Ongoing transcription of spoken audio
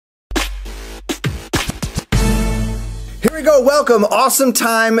Here we go, welcome, awesome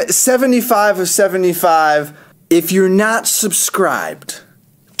time, 75 of 75. If you're not subscribed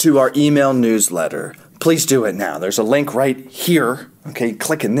to our email newsletter, please do it now. There's a link right here, okay?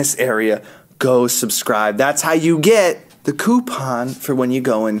 Click in this area, go subscribe. That's how you get the coupon for when you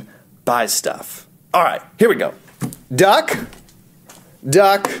go and buy stuff. All right, here we go. Duck,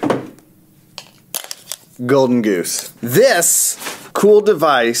 golden goose. This cool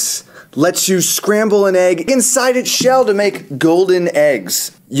device lets you scramble an egg inside its shell to make golden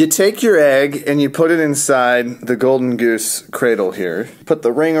eggs. You take your egg and you put it inside the golden goose cradle here. Put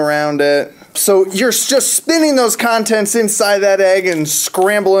the ring around it. So you're just spinning those contents inside that egg and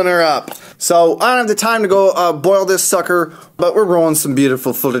scrambling her up. So I don't have the time to go boil this sucker, but we're rolling some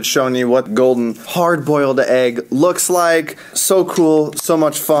beautiful footage showing you what golden hard-boiled egg looks like. So cool, so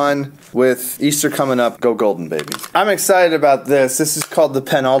much fun. With Easter coming up, go golden, baby. I'm excited about this. This is called the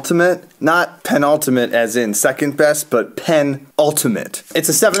Penultimate. Not penultimate as in second best, but Penultimate. It's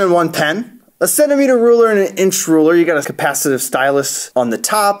a 7-in-1 pen. A centimeter ruler and an inch ruler. You got a capacitive stylus on the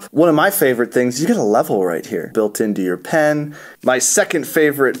top. One of my favorite things, you get a level right here built into your pen. My second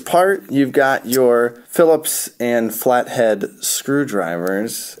favorite part, you've got your Phillips and flathead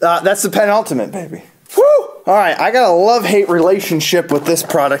screwdrivers. That's the Penultimate, baby. Woo! Alright, I got a love-hate relationship with this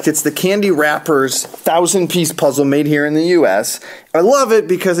product. It's the Candy Wrappers 1,000-piece puzzle made here in the US. I love it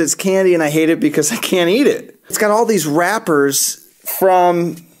because it's candy and I hate it because I can't eat it. It's got all these wrappers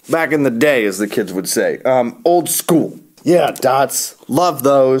from back in the day, as the kids would say. Old school. Yeah, dots. Love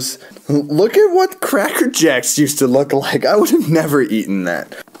those. Look at what Cracker Jacks used to look like. I would have never eaten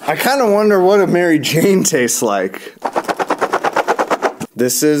that. I kind of wonder what a Mary Jane tastes like.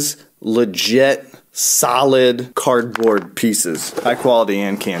 This is legit solid cardboard pieces. High quality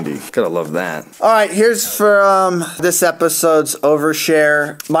and candy. Gotta love that. Alright, here's for this episode's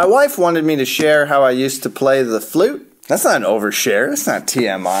overshare. My wife wanted me to share how I used to play the flute. That's not an overshare, that's not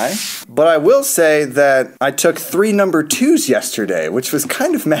TMI. But I will say that I took 3 number 2s yesterday, which was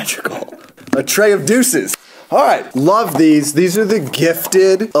kind of magical. A tray of deuces. Alright, love these. These are the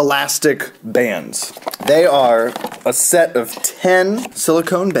Gifted elastic bands. They are a set of 10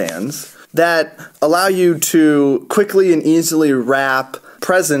 silicone bands that allow you to quickly and easily wrap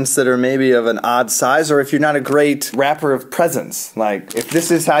presents that are maybe of an odd size, or if you're not a great wrapper of presents. Like, if this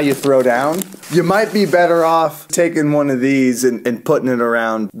is how you throw down, you might be better off taking one of these and putting it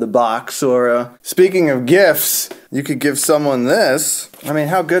around the box. Or, speaking of gifts, you could give someone this. I mean,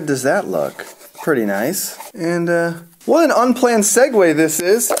 how good does that look? Pretty nice. And, what an unplanned segue this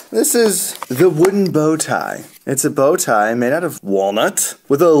is. This is the wooden bow tie. It's a bow tie made out of walnut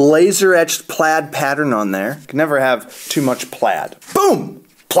with a laser-etched plaid pattern on there. Can never have too much plaid. Boom!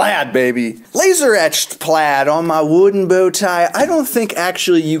 Plaid, baby. Laser-etched plaid on my wooden bow tie. I don't think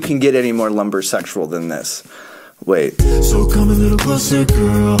actually you can get any more lumbersexual than this. Wait. So come a little closer,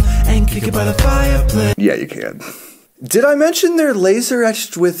 girl, and kick it by the fireplace. Yeah, you can. Did I mention they're laser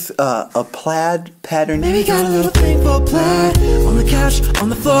etched with a plaid pattern? Maybe got a little thing for plaid on the couch, on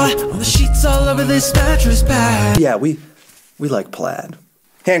the floor, on the sheets all over this mattress pad. Yeah, we like plaid.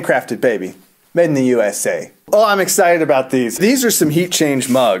 Handcrafted, baby. Made in the USA. Oh, I'm excited about these. These are some heat change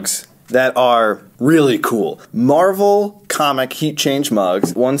mugs that are really cool. Marvel comic heat change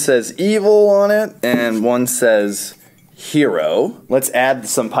mugs. One says evil on it, and one says hero. Let's add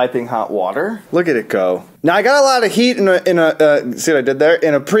some piping hot water. Look at it go. Now I got a lot of heat in a see what I did there?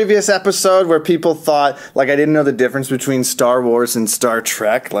 In a previous episode where people thought like I didn't know the difference between Star Wars and Star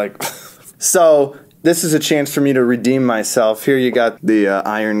Trek. Like, so this is a chance for me to redeem myself. Here you got the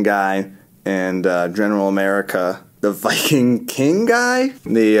Iron Guy and General America, the Viking King guy,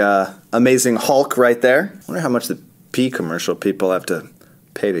 the Amazing Hulk right there. I wonder how much the P commercial people have to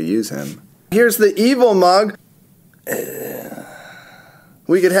pay to use him. Here's the evil mug.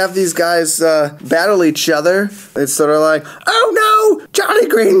 We could have these guys battle each other. It's sort of like, oh no, Jolly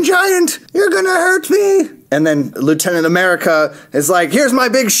Green Giant, you're gonna hurt me. And then Lieutenant America is like, here's my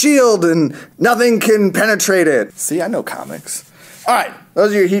big shield and nothing can penetrate it. See, I know comics. All right,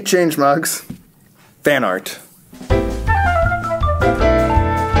 those are your heat change mugs. Fan art.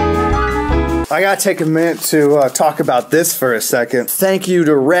 I gotta take a minute to talk about this for a second. Thank you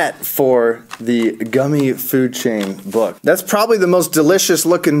to Rhett for the Gummy Food Chain book. That's probably the most delicious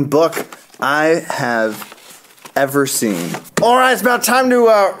looking book I have ever seen. Alright, it's about time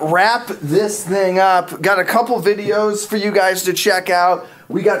to wrap this thing up. Got a couple videos for you guys to check out.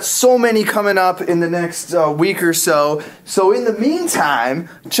 We got so many coming up in the next week or so. So in the meantime,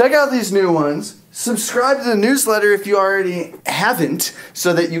 check out these new ones. Subscribe to the newsletter if you already haven't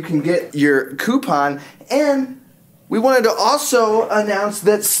so that you can get your coupon. And We wanted to also announce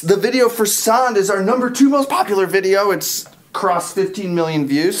that the video for Sand is our #2 most popular video. It's crossed 15 million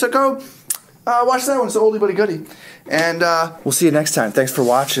views. So go watch that one. It's an oldie but a goodie. And we'll see you next time. Thanks for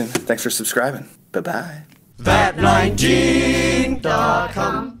watching. Thanks for subscribing. Bye-bye.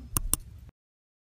 That19.com